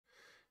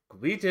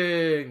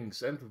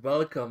Greetings and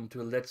welcome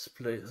to Let's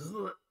Play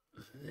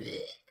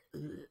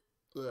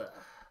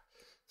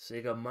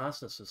Sega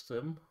Master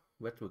System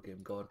retro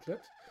game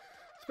Gauntlet.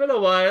 It's been a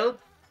while.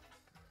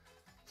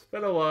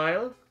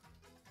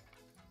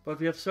 But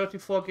we have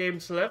 34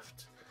 games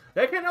left.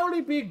 There can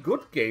only be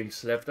good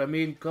games left. I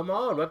mean, come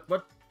on,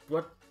 what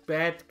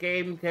bad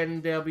game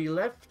can there be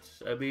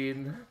left? I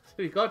mean,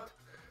 we got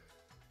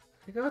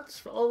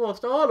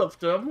almost all of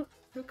them.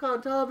 You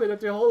can't tell me that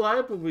the whole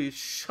library is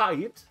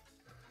shite.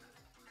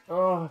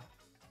 Oh.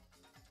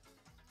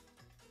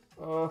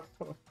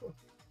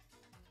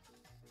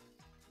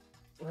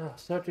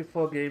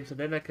 34 games, and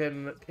then I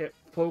can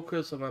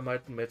focus on my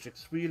Might and Magic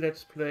 3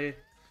 Let's Play.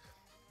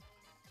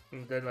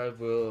 And then I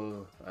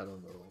will, I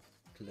don't know,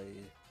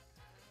 play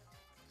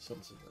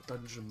something like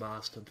Dungeon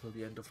Master until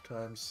the end of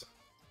times.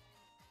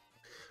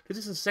 This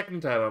is the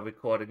second time I'm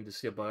recording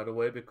this here, by the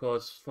way,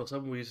 because for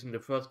some reason the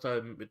first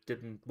time it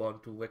didn't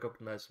want to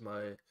recognize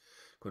my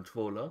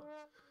controller.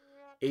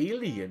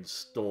 Alien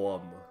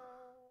Storm.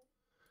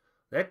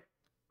 That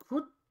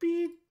could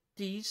be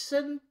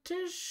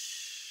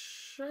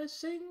decentish, I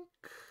think.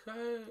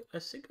 I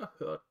think I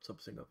heard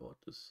something about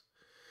this.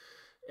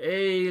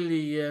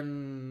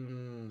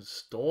 Alien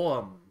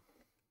Storm.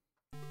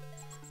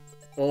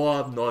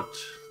 Or not.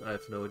 I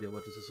have no idea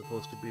what this is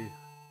supposed to be.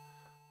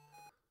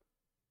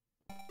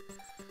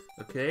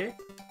 Okay.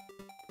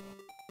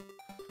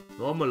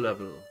 Normal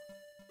level.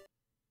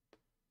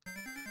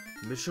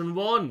 Mission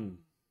 1.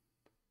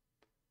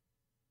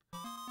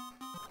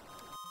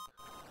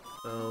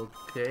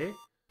 Okay.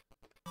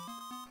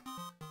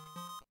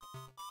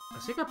 I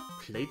think I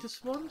played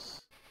this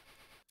once.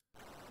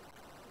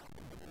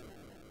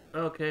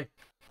 Okay.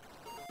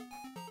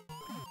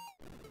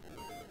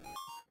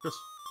 Just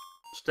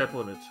step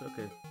on it,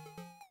 okay.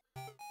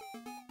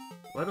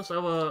 Why does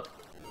our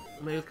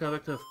male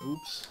character have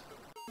boobs?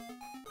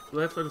 Do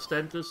I have to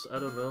understand this? I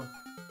don't know.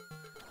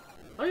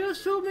 Are you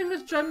assuming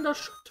his gender?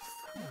 Shut the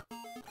fuck up.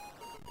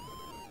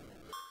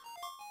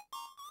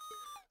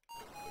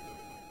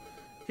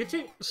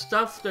 Hitting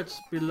stuff that's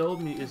below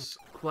me is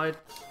quite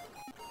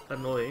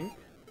annoying.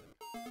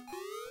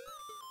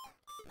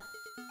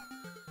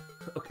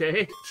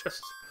 Okay,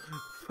 just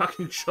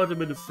fucking shot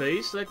him in the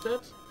face like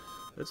that.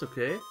 That's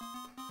okay.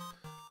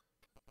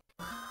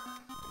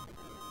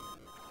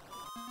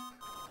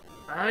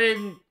 I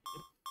mean,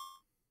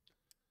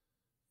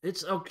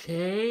 it's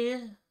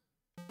okay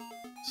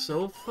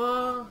so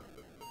far.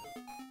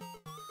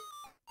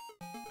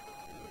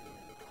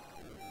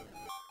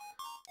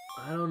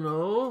 I don't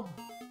know.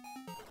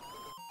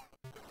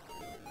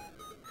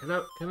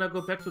 Can I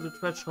go back to the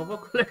Trash Hover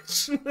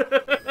collection?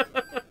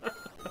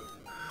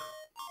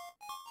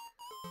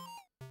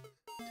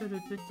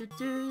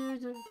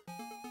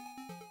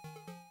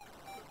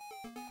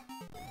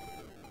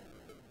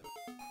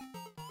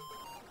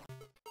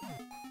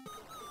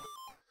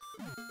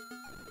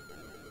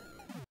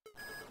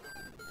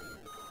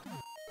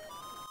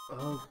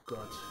 Oh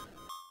god.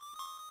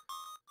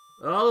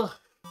 Well,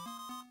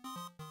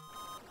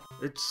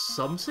 it's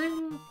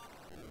something.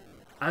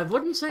 I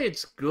wouldn't say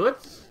it's good,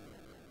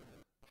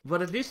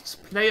 but at least it's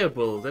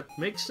playable. That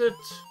makes it.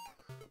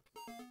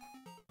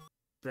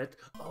 That.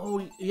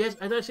 Oh yes,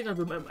 and I think I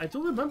remember. I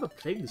do remember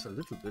playing this a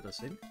little bit. I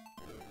think.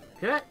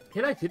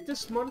 Can I hit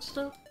this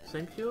monster?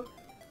 Thank you.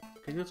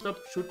 Can you stop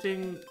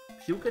shooting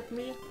puke at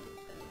me?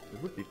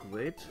 That would be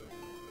great.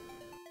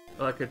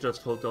 Oh, I can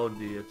just hold down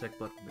the attack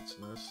button. It's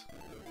nice.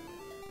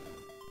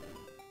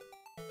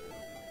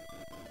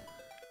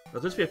 Now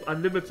since we have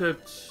unlimited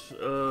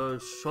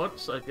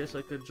shots, I guess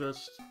I can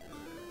just...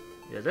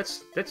 Yeah,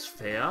 that's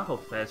fair, how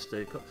fast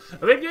they come.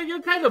 I mean,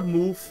 you kind of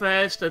move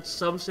fast. That's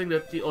something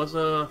that the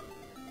other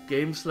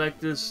games like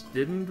this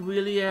didn't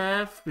really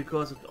have,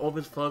 because it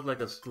always felt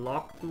like a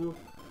slog to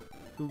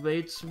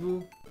wade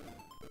through.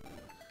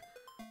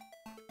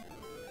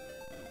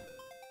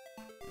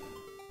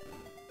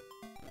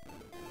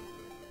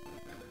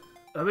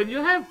 I mean,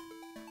 you have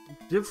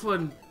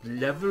different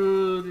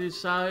level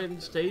design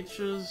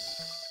stages.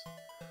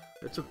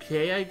 That's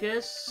okay, I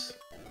guess.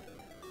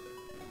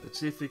 Let's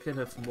see if we can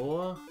have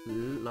more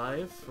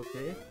life.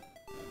 Okay,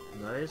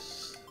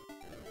 nice.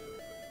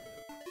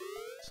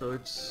 So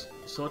it's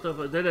sort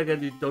of. Then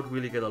again, you don't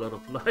really get a lot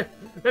of life.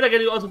 Then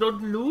again, you also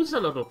don't lose a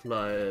lot of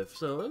life.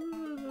 So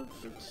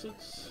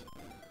it's.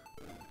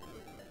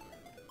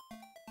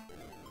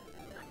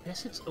 I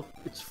guess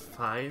it's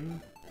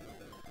fine.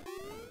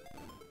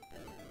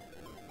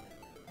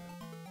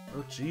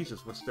 Oh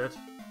Jesus, what's that?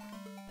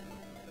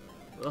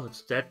 Oh,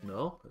 it's dead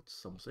now. That's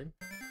something.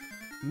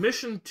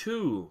 Mission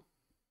 2.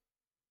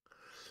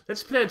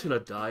 Let's play until I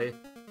die.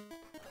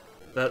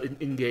 Well,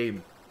 in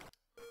game.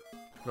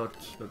 Not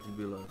in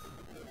real life.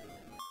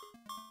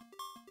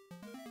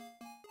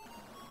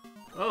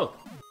 Oh.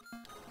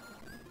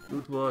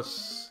 Dude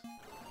was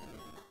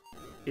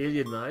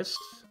alienized.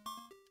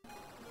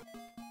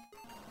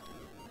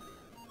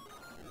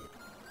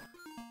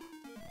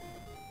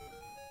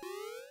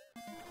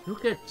 You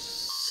get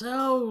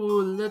so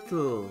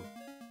little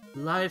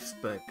life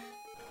back.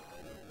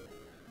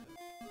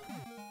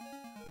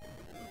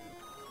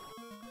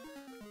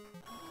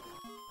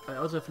 I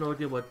also have no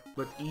idea what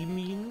E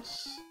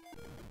means.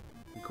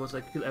 Because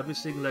I kill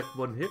everything like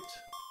one hit.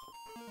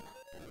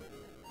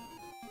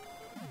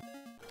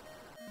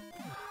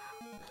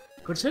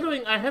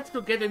 Considering I have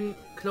to get in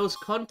close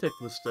contact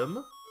with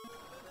them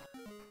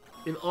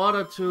in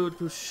order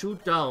to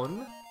shoot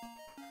down.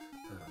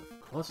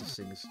 Of course this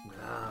thing is...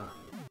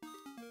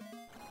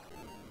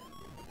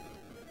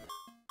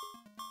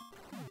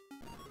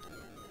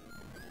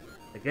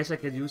 I guess I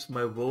can use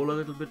my roll a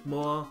little bit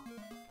more.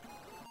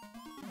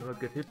 Do not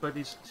get hit by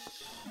these...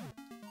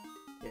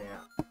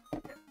 Yeah.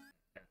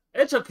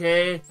 It's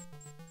okay!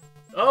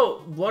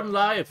 Oh, 1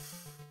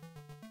 life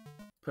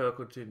per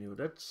continue.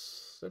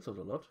 That's not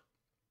a lot.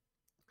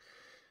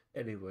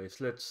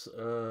 Anyways, let's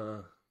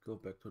go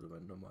back to the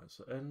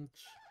randomizer and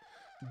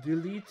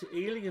delete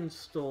Alien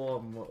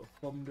Storm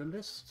from the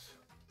list.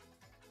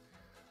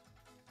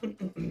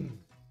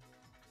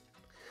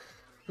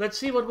 Let's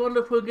see what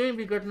wonderful game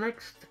we got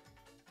next.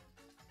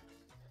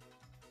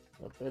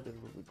 I bet it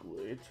will be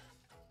great.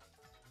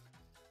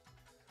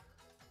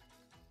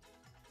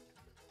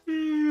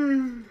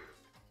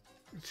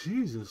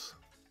 Jesus.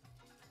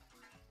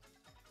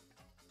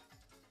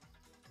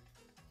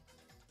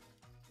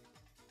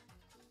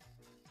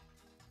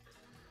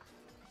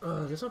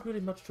 There's not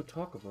really much to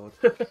talk about.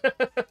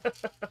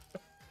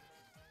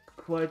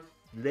 Quite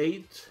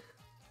late.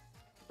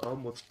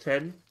 Almost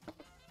 10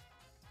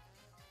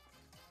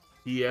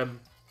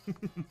 PM.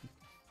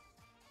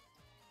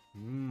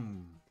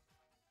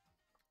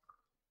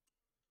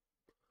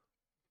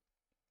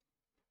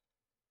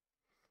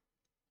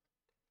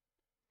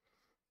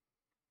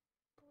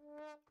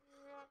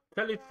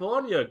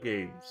 California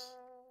games.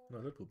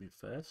 No, that would be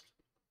fast.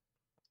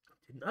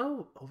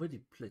 Oh,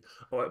 already played.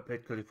 Oh, I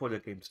played California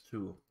games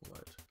too.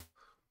 Right.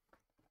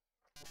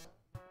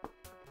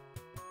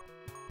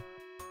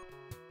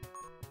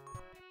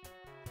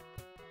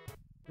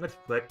 Let's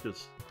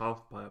practice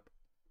half pipe.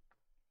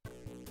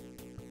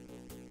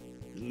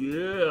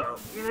 Yeah.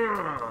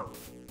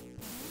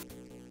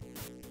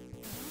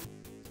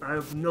 I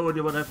have no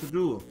idea what I have to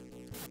do.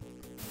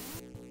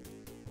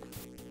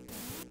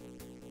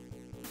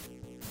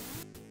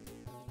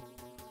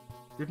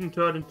 Didn't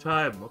turn in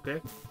time, okay.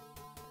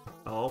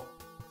 Oh.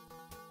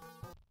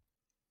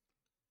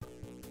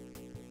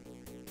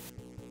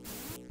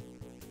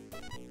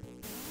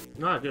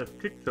 Ah, there's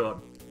kick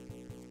turn.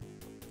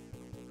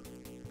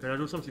 Can I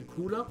do something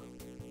cooler?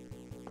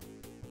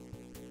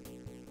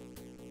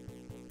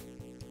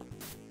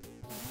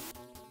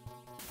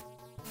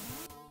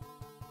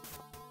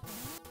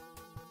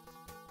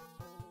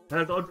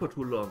 Held on for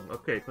too long.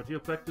 Okay, continue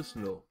practice?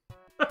 No.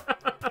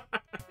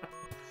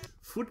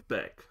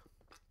 Footback.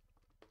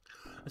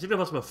 I think that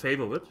was my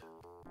favorite.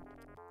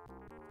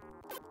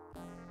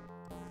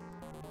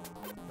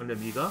 On the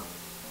Amiga.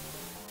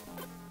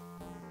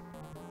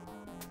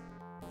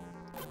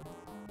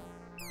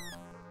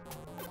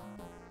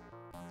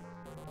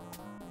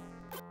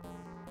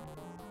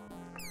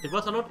 It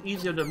was a lot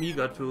easier on the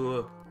Amiga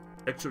to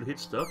actually hit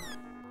stuff.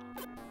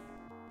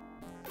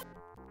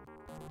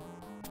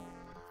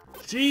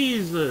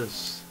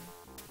 Jesus!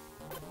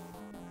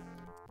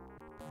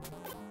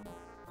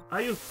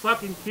 Are you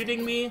fucking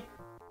kidding me?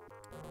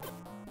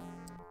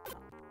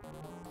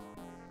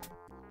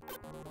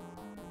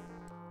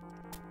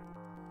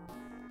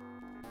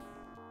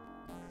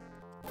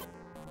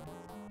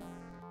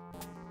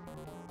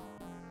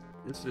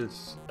 This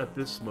is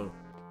abysmal.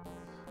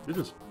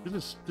 This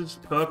is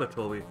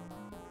purgatory.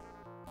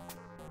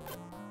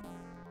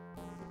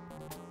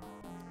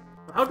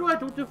 How do I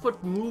do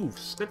different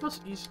moves? That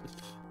was easy.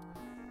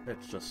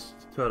 Let's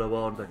just turn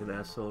around like an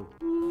asshole.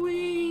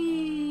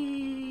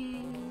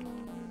 Whee!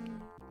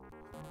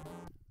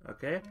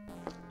 Okay.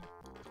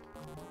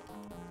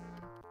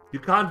 You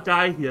can't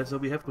die here, so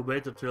we have to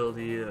wait until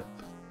the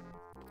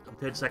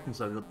 10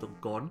 seconds are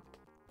gone.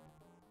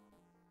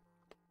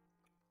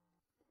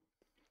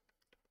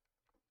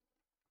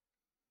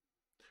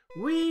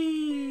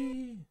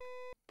 Whee!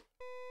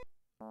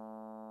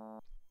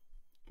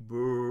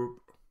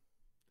 Burp.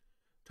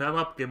 Time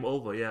up, game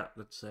over. Yeah,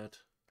 that's sad.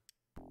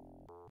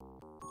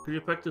 Can you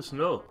practice?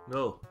 No,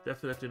 no,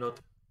 definitely not.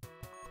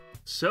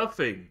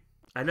 Surfing.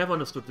 I never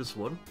understood this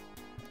one.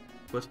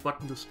 Press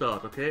button to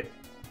start, okay?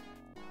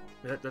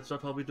 Yeah, that's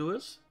not how we do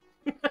this.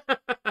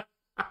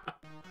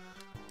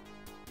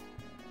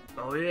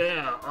 Oh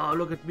yeah, oh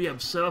look at me, I'm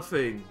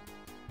surfing.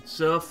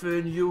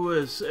 Surfing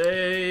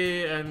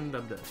USA, and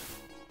I'm dead.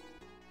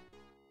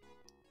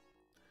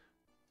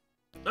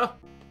 Oh!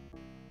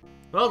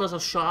 Well, there's a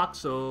shark,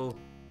 so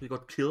he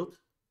got killed.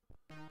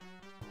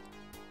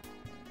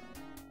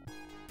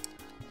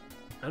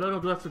 I don't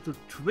know, do I have to do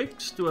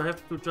tricks? Do I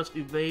have to just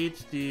evade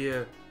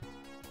the...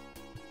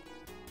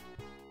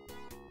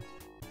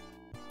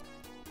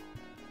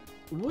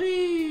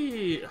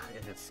 Whee! I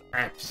have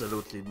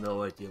absolutely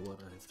no idea what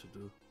I have to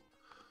do.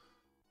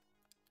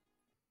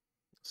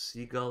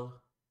 Seagull.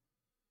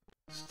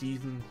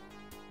 Steven.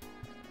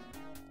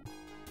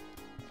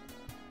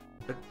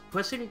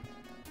 Pressing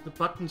the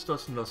buttons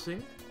does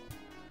nothing.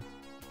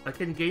 I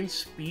can gain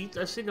speed,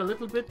 I think, a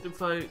little bit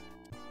if I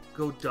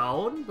go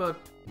down, but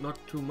not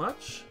too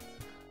much.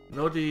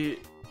 Now the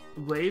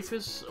wave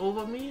is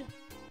over me.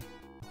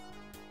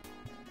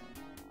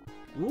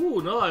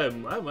 Ooh, no,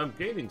 I'm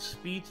gaining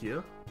speed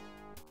here.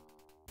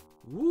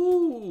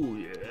 Ooh,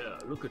 yeah,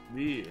 look at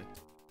me.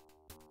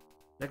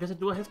 Like I said,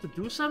 do I have to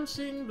do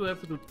something? Do I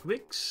have to do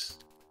tricks?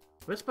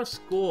 Where's my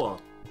score?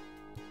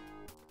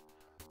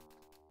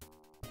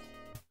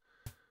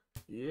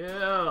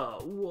 Yeah,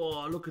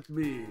 whoa, look at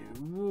me.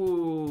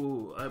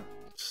 Whoa,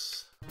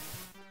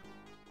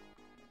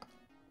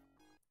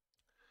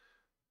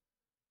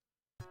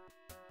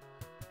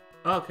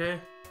 okay.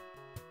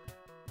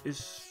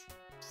 Is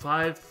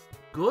 5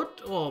 good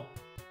or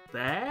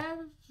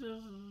bad?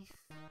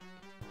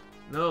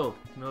 No,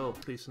 no,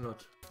 please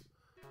not.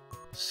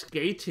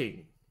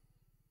 Skating.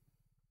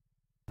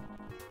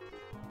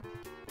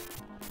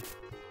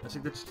 I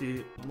think that's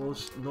the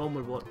most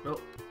normal one. No.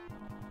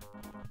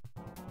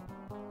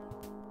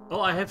 Oh,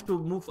 I have to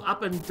move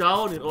up and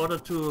down in order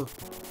to...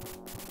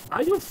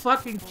 Are you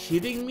fucking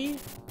kidding me?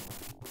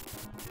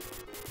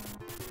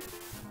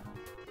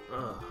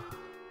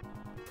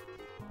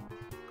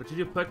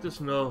 Continue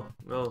practice? No.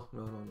 No.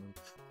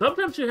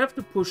 Sometimes you have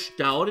to push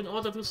down in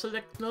order to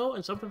select no,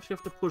 and sometimes you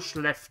have to push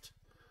left.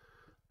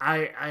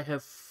 I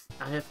have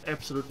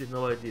absolutely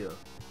no idea.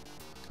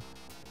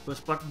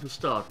 First button to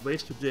start.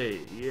 Race today.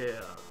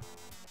 Yeah.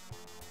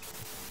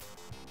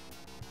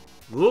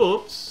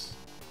 Whoops.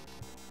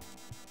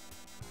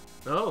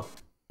 No.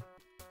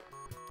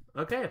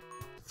 Okay.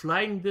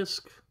 Flying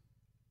disc.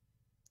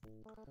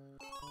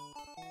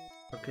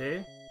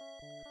 Okay.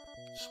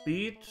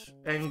 Speed,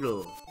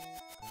 angle.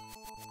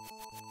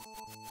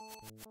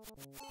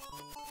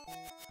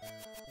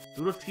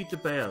 Do not feed the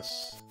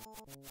bears.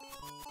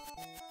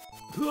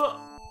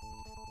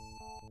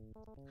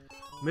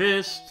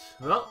 Missed.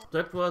 Well,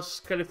 that was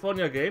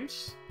California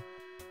Games.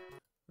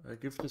 I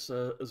give this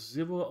a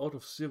 0 out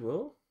of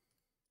 0.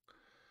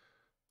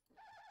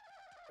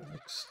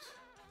 Next.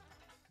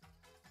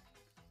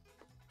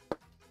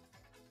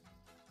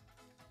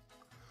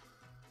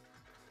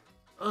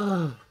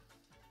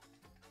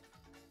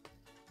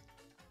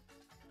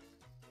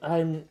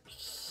 I'm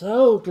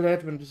so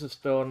glad when this is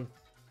done.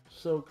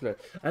 So glad.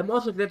 I'm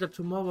also glad that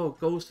tomorrow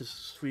Ghost is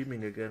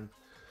streaming again.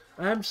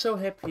 I'm so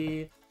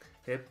happy.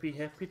 Happy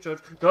George.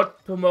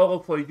 Not tomorrow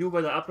for you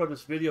when I upload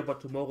this video,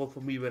 but tomorrow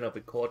for me when I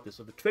record this.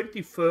 On the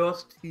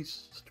 21st,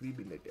 he's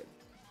streaming again.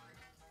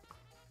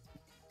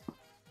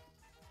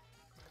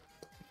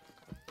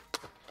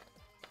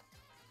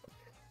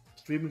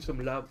 Streaming some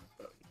La...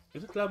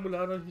 Is it La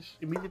Mulana he's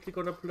immediately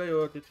gonna play,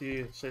 or did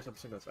he say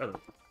something else? I don't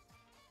know.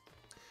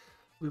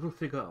 We will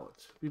figure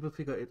out. We will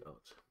figure it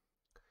out.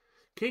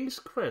 King's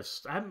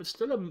Quest. I'm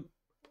still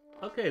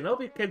a... Okay, now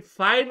we can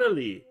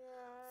finally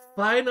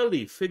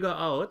figure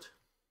out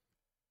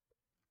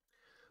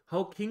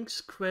how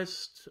King's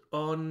Quest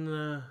on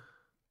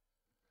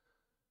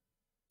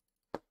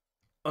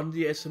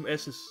the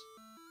SMS is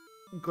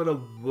gonna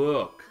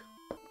work.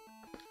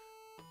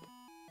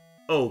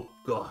 Oh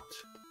God.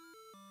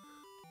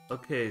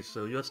 Okay,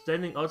 so you're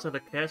standing outside a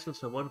castle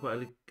surrounded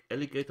by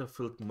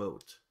alligator-filled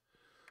moat.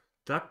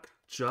 Duck,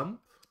 jump.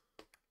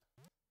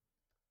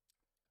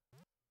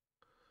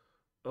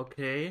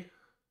 Okay.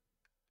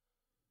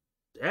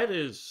 That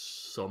is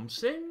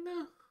something.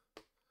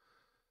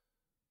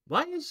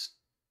 Why is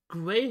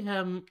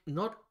Graham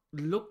not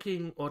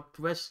looking or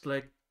dressed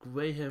like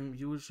Graham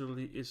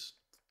usually is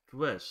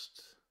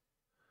dressed?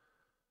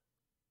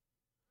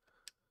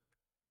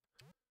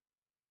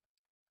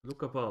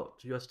 Look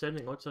about. You are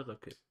standing outside.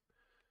 Okay.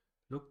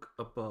 Look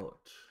about.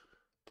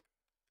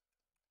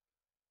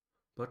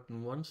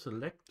 Button 1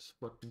 selects.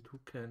 Button 2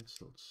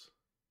 cancels.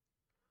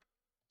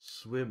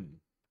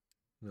 Swim.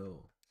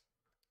 No.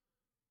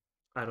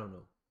 I don't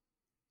know.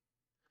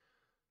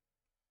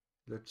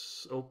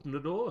 Let's open the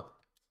door.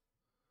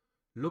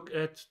 Look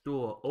at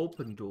door.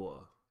 Open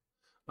door.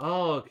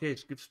 Oh, okay.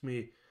 It gives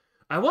me...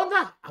 I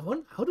wonder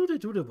how do they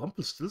do the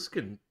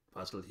Rumpelstiltskin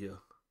puzzle here?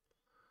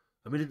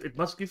 I mean, it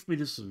must give me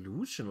the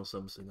solution or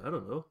something. I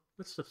don't know.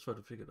 Let's try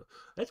to figure it out.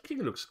 That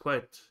king looks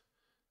quite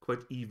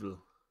evil.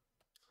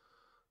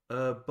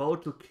 Bow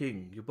to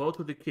king. You bow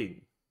to the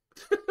king.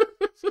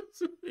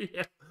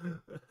 Yeah.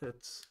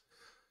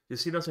 You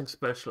see nothing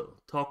special.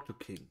 Talk to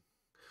king.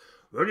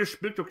 When you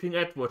speak to King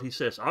Edward, he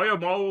says, I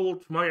am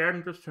old, my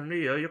end is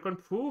near. You can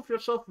prove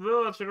yourself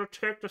worthy to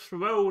take the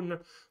throne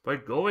by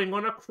going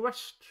on a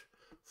quest.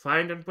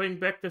 Find and bring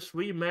back the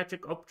 3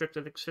 magic objects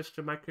that exist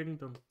in my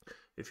kingdom.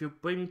 If you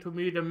bring to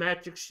me the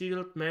magic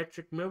shield,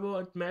 magic mirror,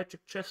 and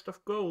magic chest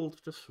of gold,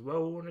 the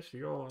throne is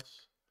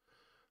yours.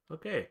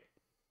 Okay.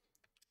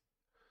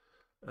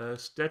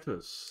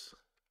 Status.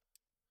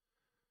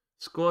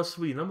 Score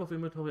 3. Number of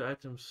inventory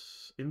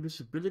items.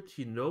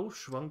 Invisibility, no.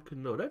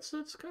 Shrunken, no. That's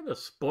kind of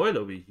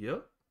spoilery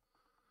here.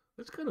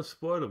 That's kind of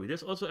spoilery.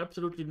 There's also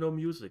absolutely no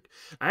music.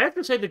 I have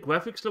to say the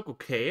graphics look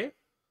okay.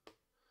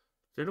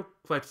 They look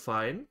quite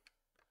fine.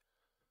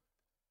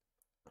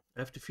 I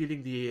have the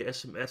feeling the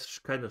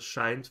SMS kind of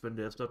shines when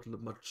there's not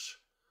much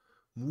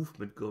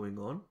movement going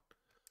on.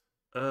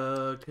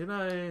 Can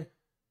I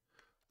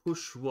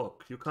push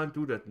walk? You can't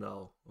do that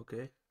now.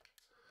 Okay.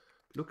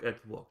 Look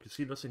at walk. You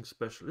see nothing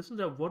special. Isn't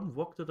there one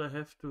walk that I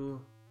have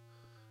to...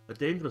 A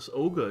dangerous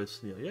ogre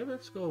is near. Yeah,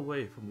 let's go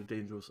away from the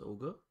dangerous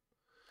ogre.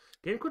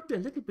 Game could be a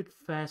little bit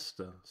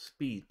faster.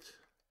 Speed.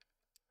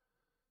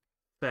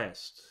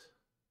 Fast.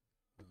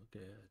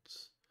 Okay,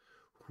 it's...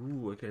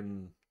 Ooh, I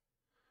can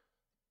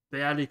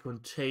barely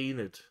contain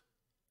it.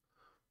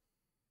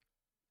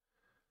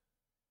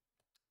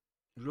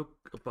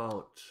 Look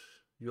about.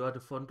 You are the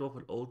front door of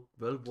an old,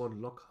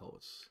 well-worn log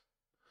house.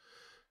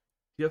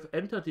 You have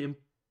entered the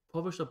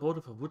impoverished abode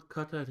of a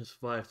woodcutter and his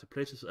wife. The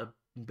place is in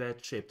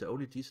bad shape. The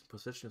only decent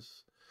possession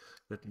is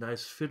that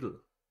nice fiddle.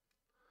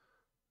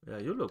 Yeah,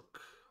 you look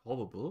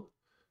horrible.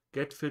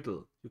 Get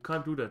fiddle. You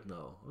can't do that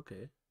now.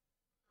 Okay.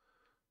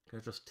 Can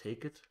I just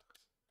take it?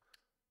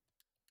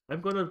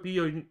 I'm gonna be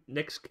your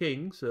next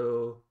king,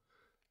 so...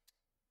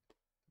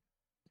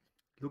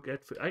 Look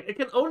at... I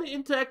can only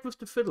interact with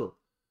the fiddle.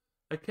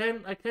 I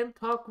can't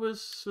talk with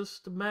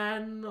the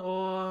man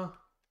or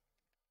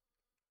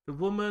the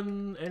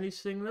woman,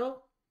 anything.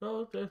 No,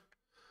 there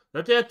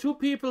are two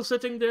people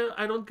sitting there.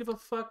 I don't give a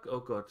fuck. Oh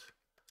god.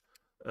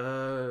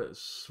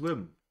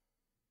 Swim.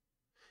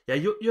 Yeah,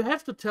 you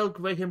have to tell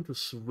Graham to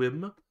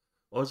swim,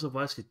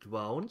 otherwise he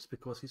drowns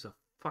because he's a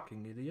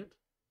fucking idiot.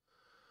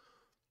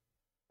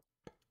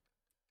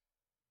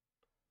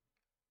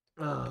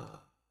 At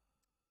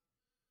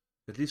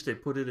least they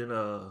put it in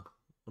on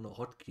a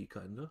hotkey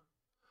kinda.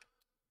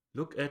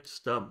 Look at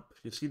stump.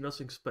 You see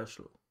nothing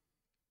special.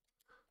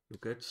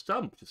 Look at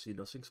stump. You see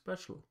nothing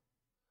special.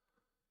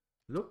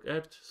 Look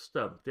at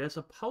stump. There's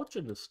a pouch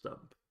in the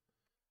stump.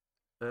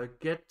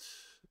 Get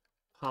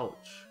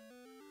pouch.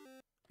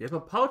 You have a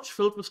pouch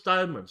filled with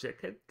diamonds. Yeah,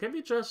 can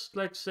we just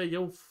like say,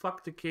 yo,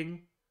 fuck the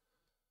king?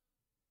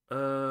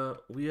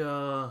 We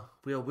are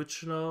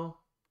rich now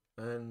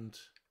and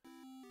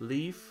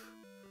leave.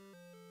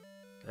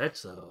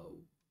 That's a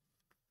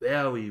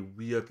very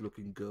weird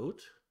looking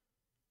goat.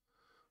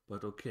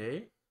 But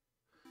okay.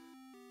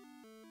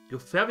 Your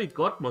fairy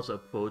godmother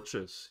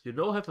approaches. You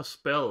now have a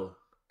spell.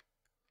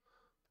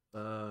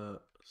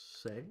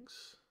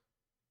 Thanks.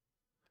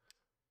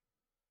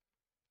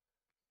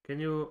 Can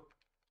you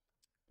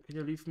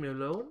leave me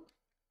alone?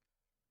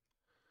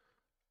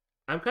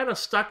 I'm kind of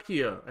stuck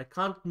here. I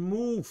can't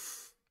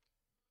move.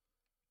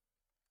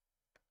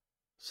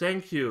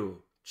 Thank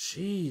you.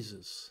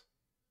 Jesus.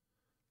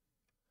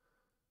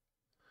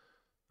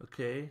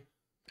 Okay.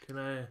 Can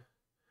I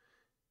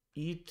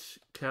eat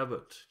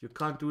carrot? You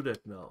can't do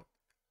that now.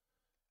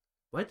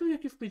 Why do you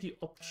give me the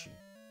option?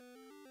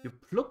 You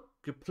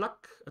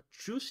pluck a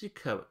juicy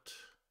carrot.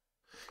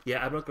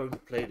 Yeah, I'm not going to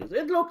play this.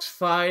 It looks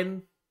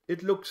fine.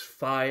 It looks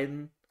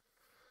fine.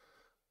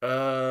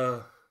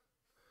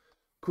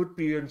 Could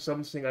be in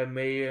something I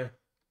may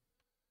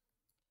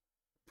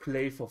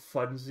play for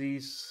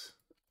funsies.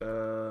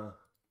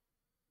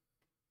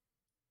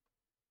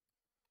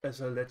 As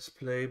a let's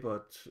play,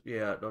 but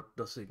yeah,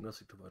 nothing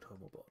to write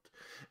home about.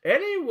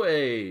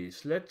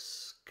 Anyways,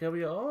 let's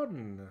carry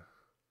on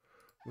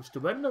with the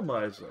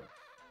randomizer.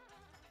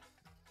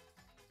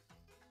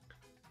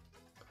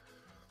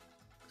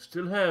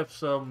 Still have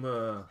some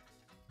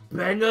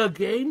banger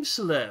games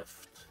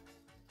left.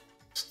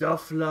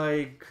 Stuff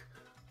like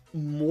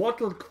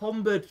Mortal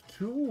Kombat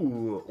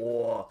 2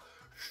 or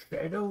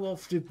Shadow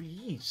of the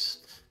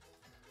Beast.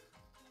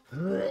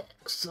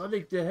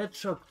 Sonic the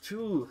Hedgehog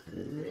 2.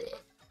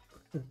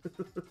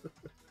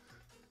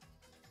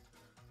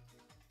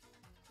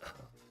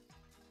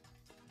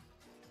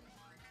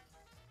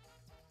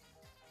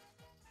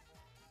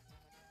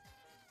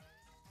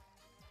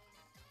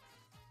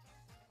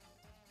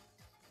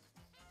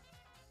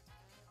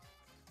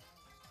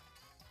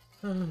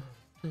 I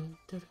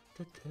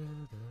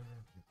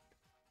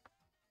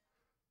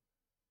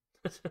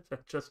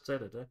just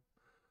said it, eh?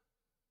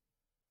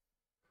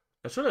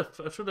 I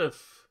should have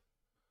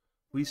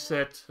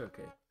reset.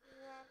 Okay,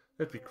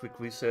 let me quick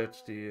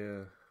reset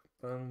the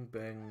bang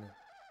bang.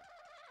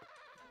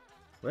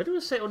 Why do I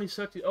say only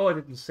 30? Oh, I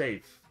didn't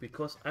save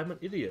because I'm an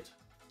idiot.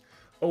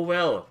 Oh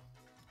well.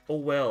 Oh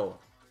well.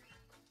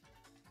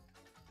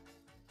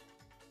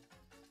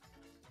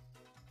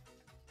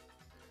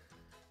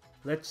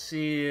 Let's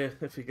see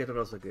if we get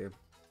another game.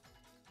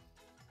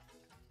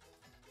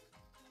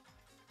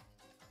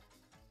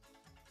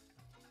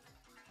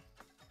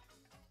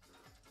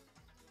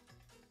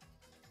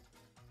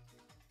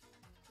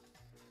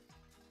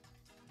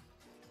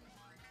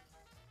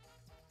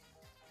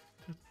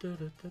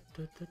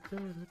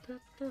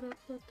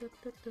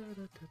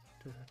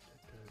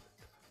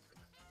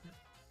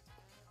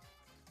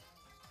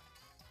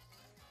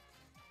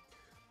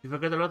 If I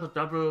get another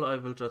double, I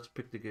will just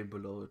pick the game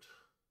below it.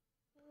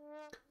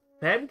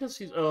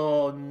 Fantasy...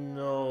 Oh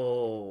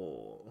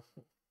no.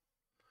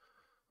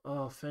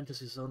 Oh,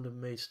 Fantasy Zone the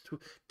Maze 2.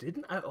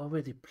 Didn't I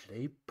already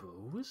play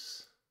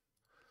both?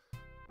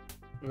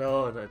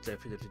 No, I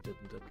definitely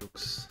didn't. That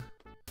looks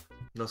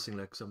nothing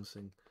like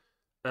something.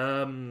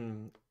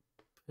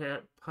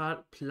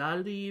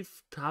 Plaleaf,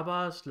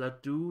 Tabas,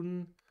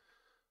 Ladoon,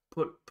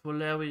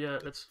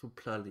 Polaria. Let's do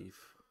Plaleaf.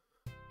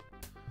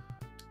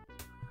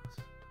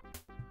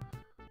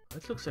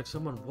 That looks like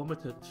someone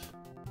vomited.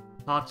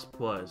 Hearts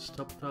Prize,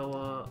 Top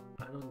Tower.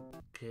 I don't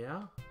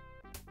care.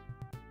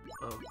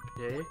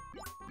 Okay.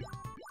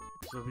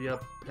 So we are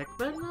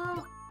Pac-Man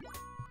now?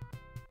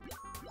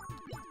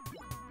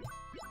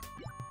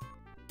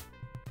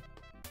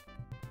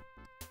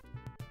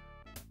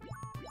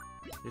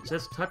 It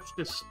says touch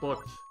this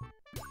spot.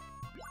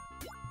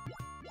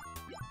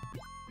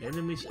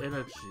 Enemy's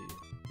energy.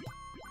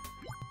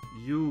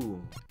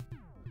 You.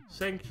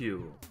 Thank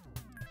you.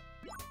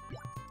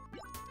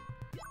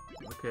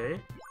 Okay.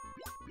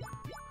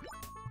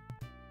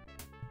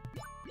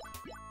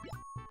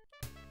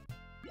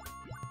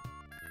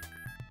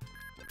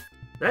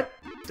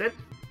 That's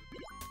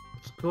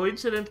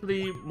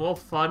coincidentally more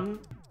fun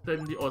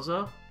than the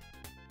other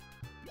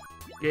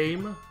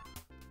game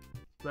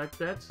like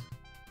that.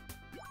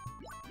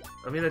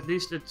 I mean, at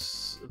least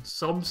it's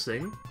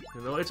something,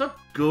 you know. It's not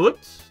good,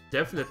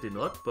 definitely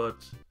not, but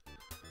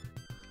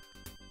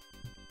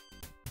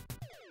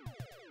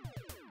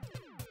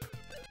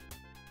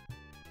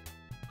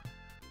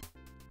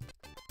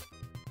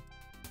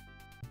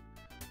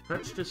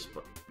touch this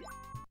spot.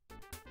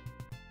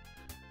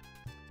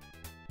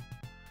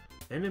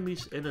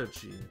 Enemy's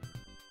energy.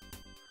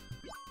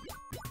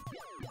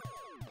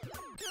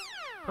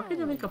 How can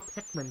you make a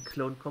Pac-Man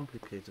clone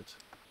complicated?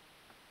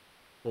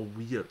 Or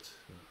weird,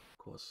 of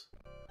course.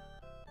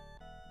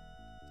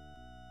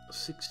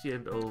 60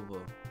 and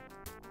over.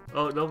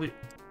 Oh, no,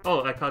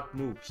 oh, I can't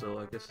move, so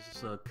I guess this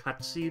is a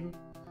cutscene.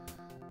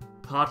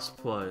 Parts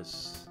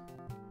price.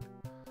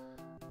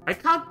 I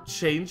can't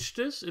change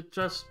this, it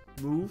just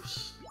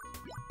moves.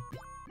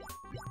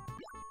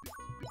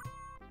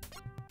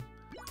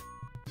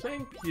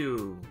 Thank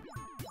you.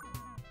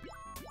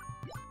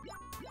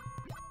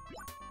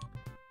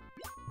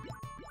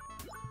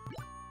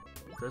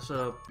 There's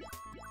a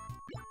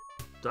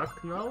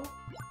duck now.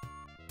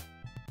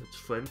 It's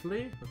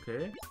friendly,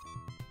 okay.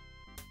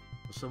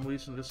 For some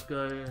reason this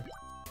guy...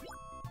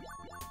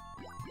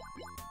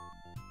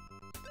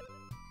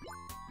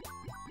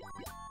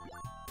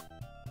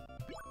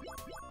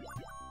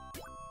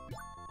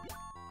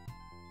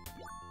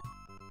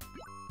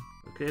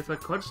 Okay, if I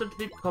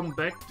constantly come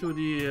back to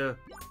the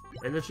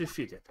energy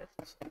feed, yeah,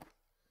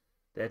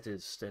 that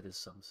is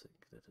something.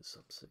 That is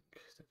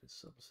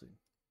something.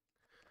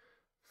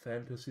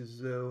 Fantasy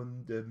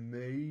Zone, the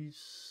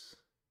maze,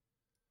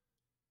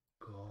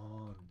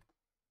 gone.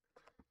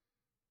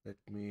 Let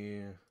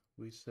me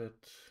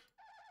reset.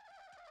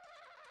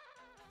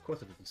 Of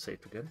course I didn't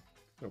save again.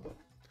 Oh well.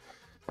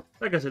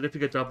 Like I said, if you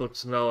get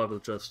doubles now, I will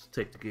just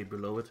take the game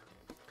below it.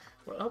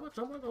 Well,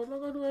 how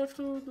long do I have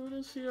to do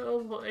this here?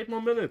 Oh, 8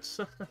 more minutes.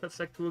 That's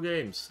like 2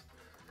 games.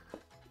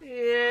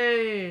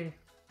 Yay!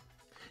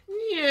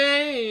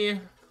 Yay!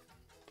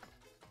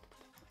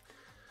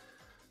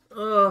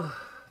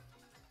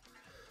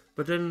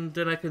 But then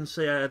I can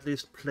say I at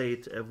least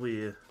played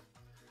every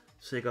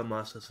Sega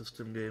Master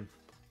System game.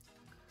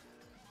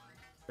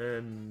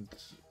 And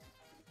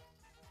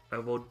I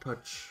won't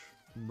touch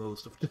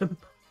most of them.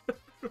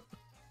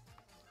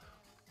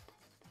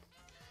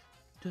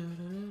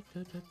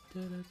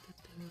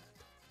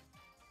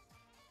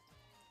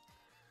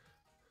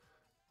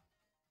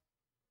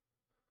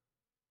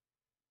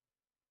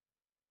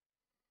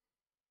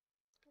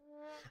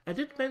 I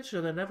did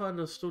mention I never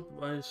understood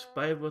why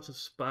Spy vs.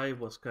 Spy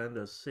was kind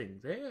of a thing.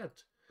 They had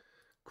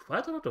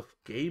quite a lot of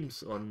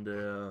games on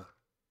their...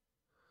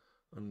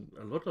 on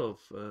a lot of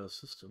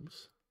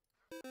systems.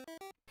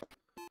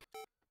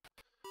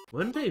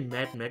 One day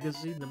Mad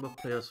Magazine, number of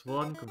players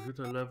 1,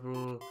 computer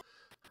level,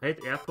 hide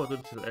airport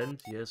until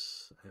end,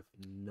 yes. I have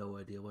no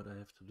idea what I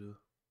have to do.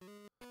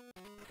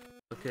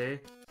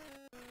 Okay.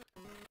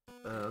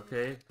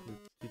 Okay,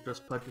 he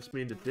just punches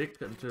me in the dick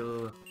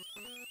until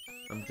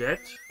I'm dead.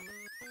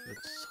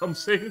 That's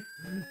something.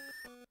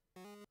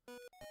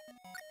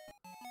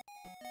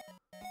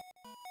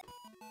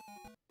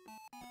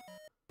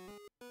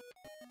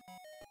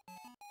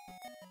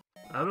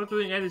 I'm not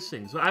doing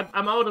anything, so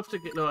I'm out of the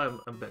game. No,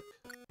 I'm back.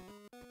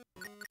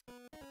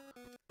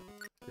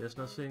 There's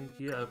nothing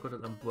here. I've got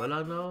an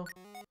umbrella now.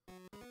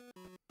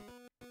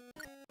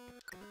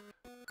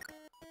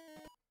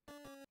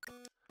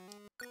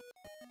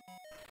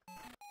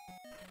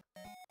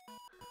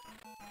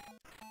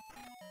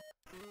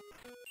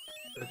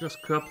 I just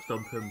curb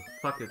stomp him.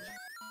 Fuck it.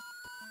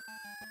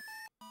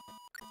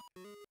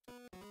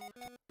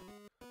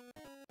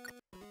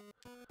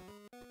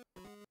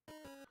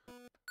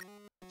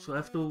 So I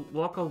have to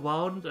walk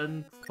around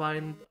and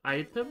find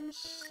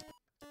items.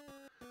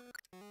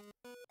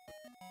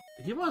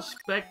 He was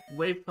back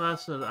way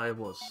faster than I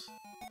was.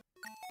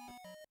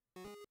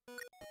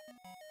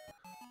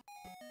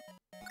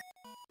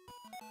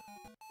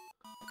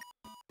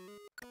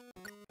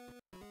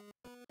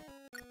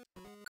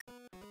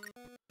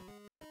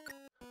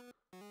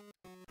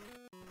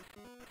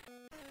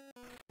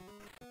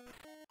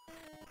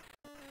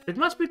 It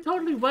must be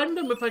totally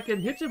random if I can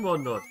hit him or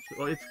not,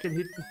 or if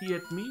he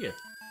hit me.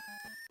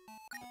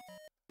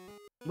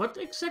 What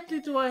exactly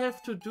do I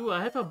have to do?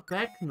 I have a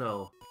bag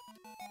now.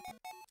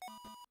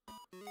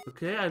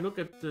 Okay, I look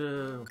at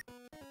the...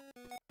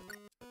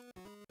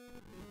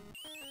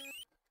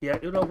 Yeah,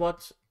 you know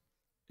what?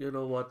 You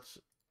know what?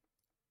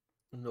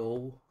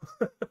 No.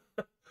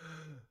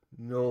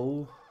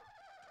 No.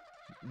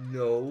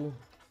 No.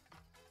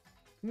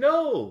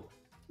 No!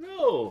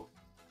 No!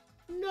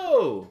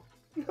 No!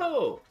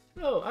 No!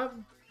 No!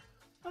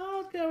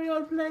 I'll carry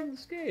on playing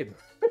this game.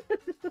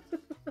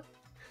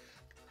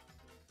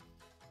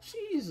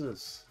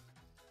 Jesus!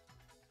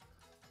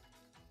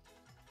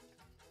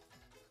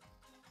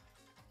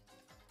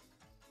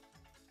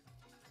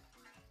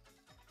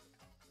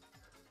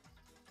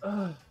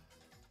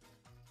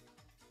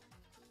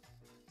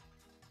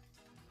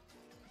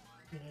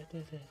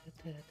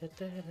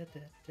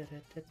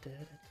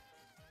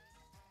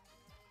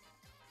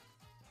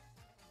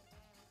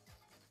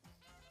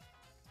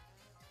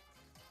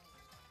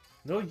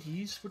 No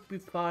yeast would be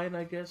fine,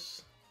 I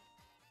guess.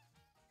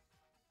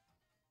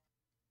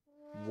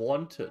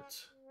 Wanted.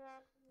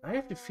 I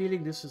have the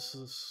feeling this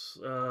is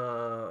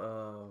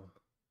a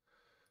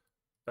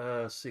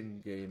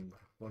sing game.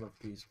 One of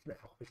these.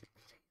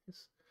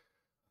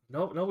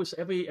 No, it's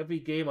every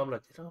game I'm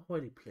like, did I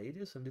already play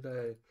this and did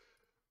I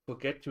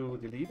forget to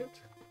delete it?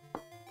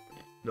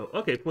 No.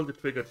 Okay, pull the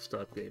trigger to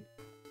start game.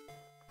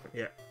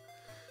 Yeah.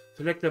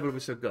 Select level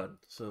with your gun.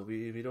 So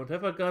we don't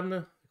have a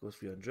gun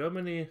because we are in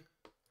Germany.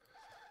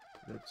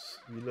 Let's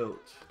reload.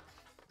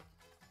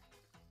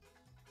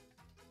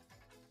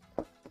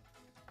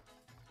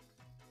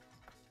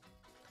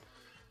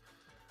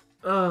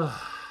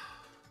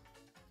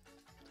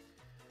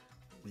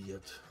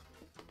 Weird.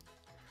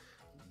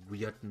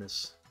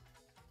 Weirdness.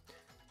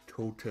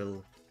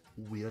 Total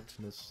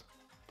weirdness.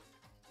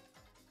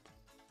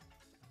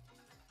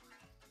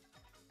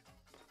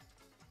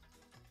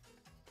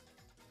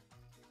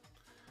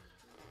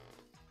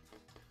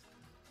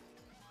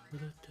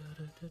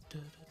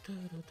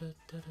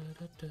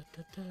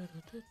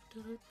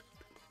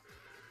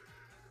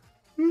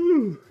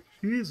 Ooh,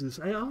 Jesus,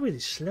 I already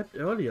slept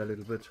earlier a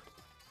little bit.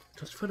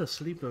 Just fell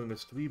asleep during the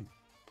stream.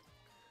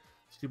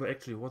 Streamer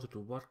actually wanted to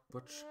watch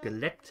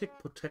Galactic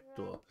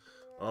Protector.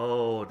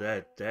 Oh,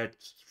 that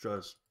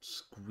just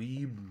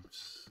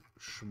screams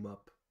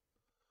shmup.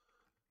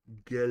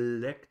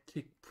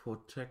 Galactic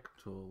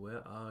Protector,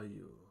 where are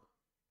you?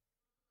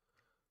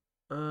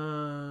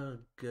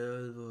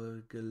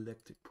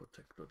 Galactic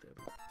Protector, damn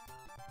it.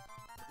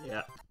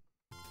 Yeah.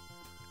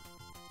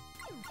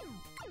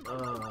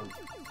 Oh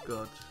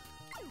god.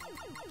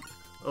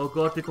 Oh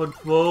god, the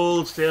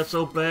controls, they're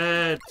so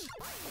bad.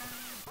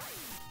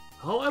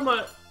 How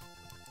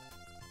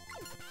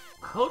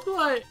do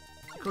I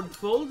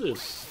control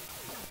this?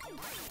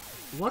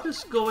 What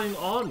is going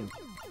on?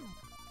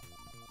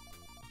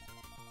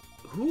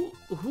 Who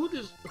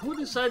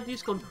designed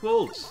these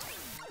controls?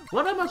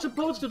 What am I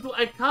supposed to do?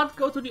 I can't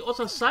go to the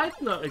other side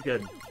now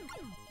again.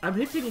 I'm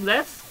hitting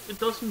left, it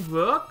doesn't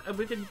work. I'm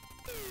hitting...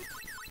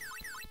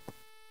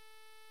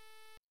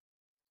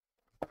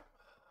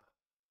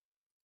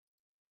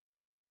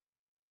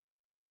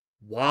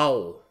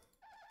 Wow.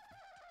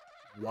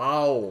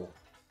 Wow.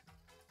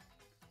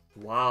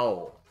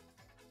 Wow.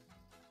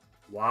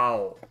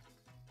 Wow.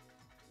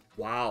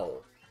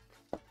 Wow.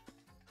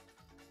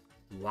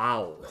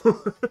 Wow.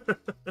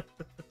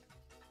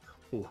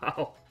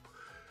 Wow.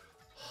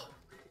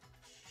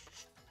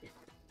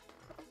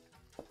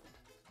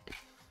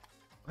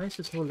 Why is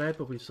this whole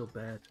library so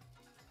bad?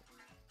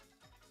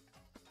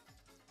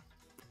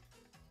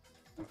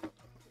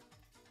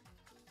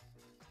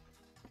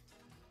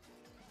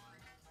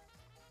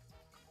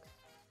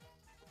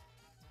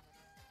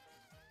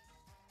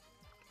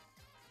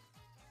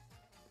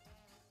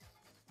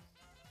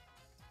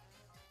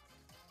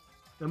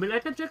 I mean, I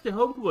can check the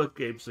homework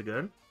games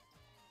again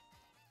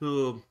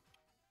to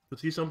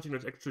see something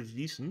that's actually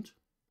decent.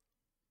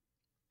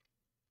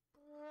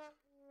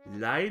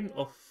 Line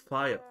of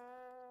Fire.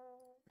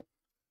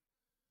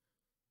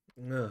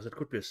 No, that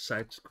could be a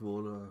side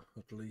scroller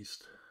at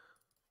least.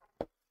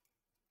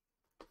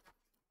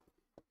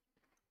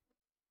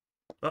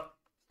 Ah,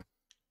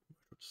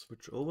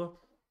 switch over.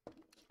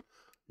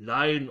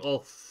 Line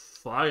of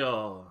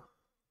Fire.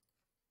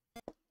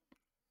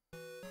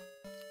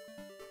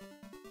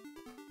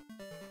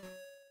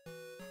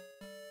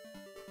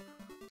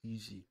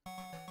 Easy.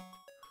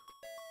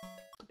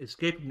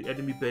 Escaping the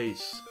enemy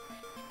base.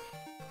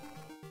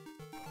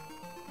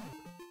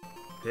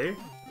 Okay.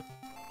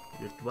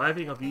 You're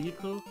driving a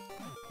vehicle.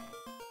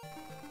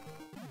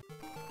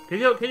 Can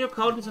you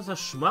count this as a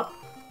shmup?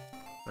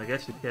 I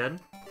guess you can.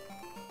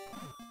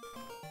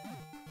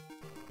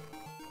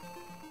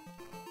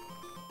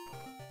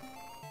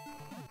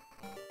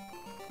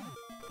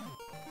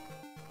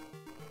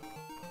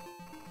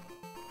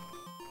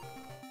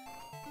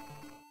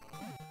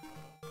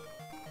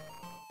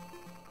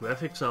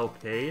 Graphics are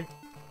okay.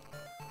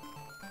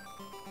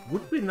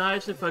 Would be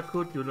nice if I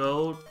could, you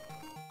know,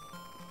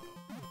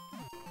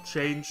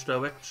 change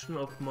direction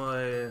of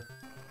my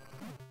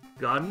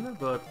gun,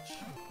 but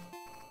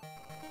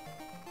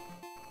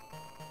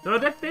no,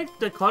 that made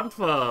the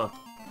Contra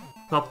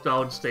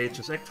top-down stage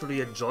is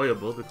actually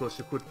enjoyable because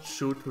you could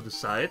shoot to the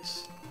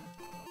sides.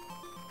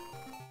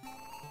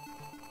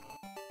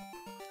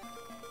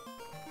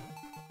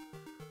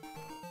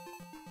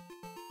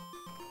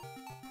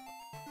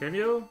 Can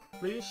you,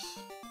 please?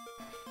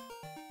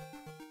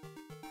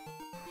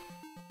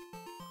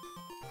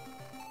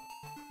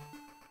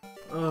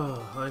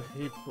 Oh, I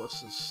hate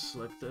bosses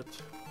like that.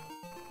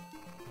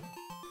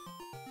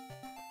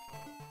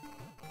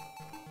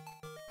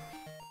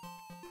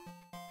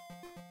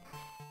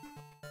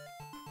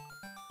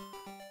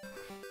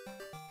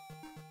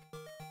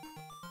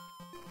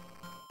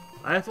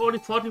 I have only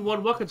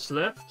 41 rockets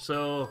left,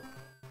 so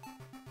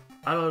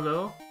I don't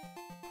know.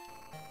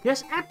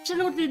 There's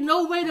absolutely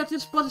no way that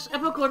this boss is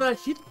ever gonna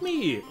hit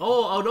me!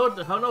 Oh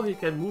no, how now he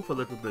can move a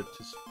little bit,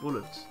 his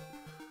bullets.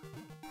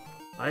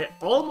 I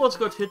almost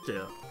got hit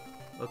there.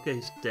 Okay,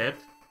 he's dead.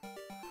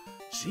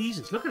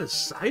 Jesus, look at the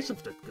size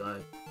of that guy.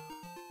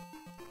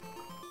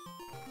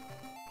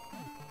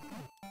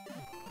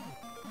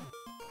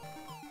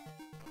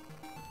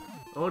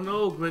 Oh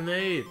no,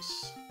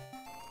 grenades!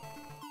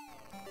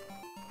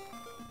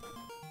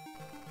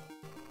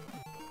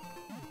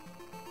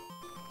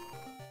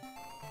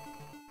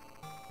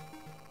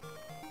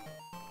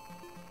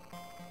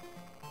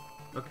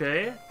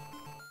 Okay.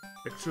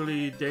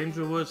 Actually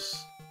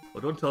dangerous. Oh,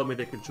 don't tell me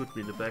they can shoot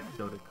me in the back.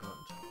 No, they can't.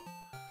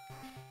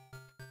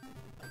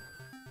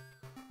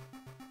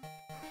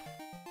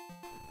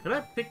 Can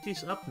I pick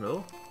these up?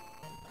 No.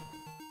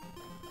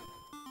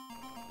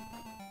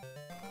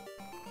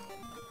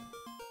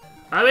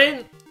 I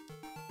mean,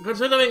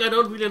 considering I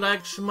don't really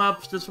like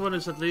shmups, this one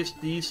is at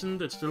least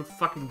decent. It's still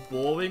fucking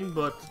boring,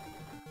 but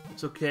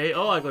it's okay.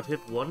 Oh, I got hit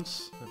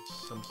once.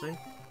 That's something.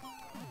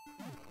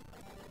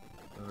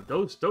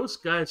 Those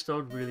guys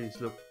don't really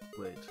look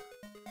great.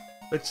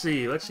 Let's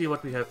see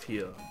what we have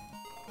here.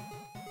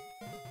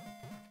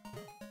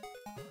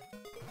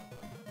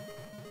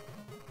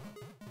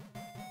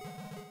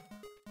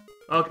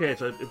 Okay,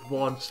 so it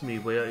warns me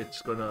where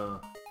it's gonna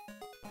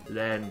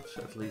land,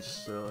 at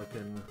least, so I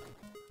can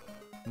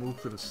move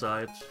to the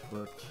side,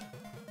 but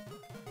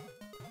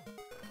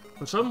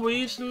for some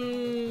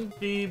reason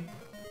the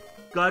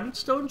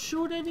guns don't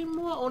shoot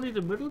anymore, only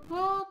the middle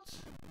part?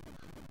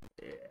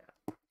 Yeah.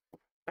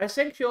 I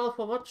thank you all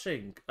for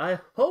watching. I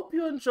hope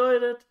you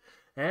enjoyed it,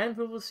 and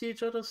we will see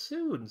each other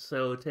soon.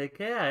 So take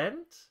care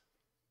and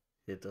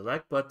hit the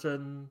like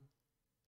button.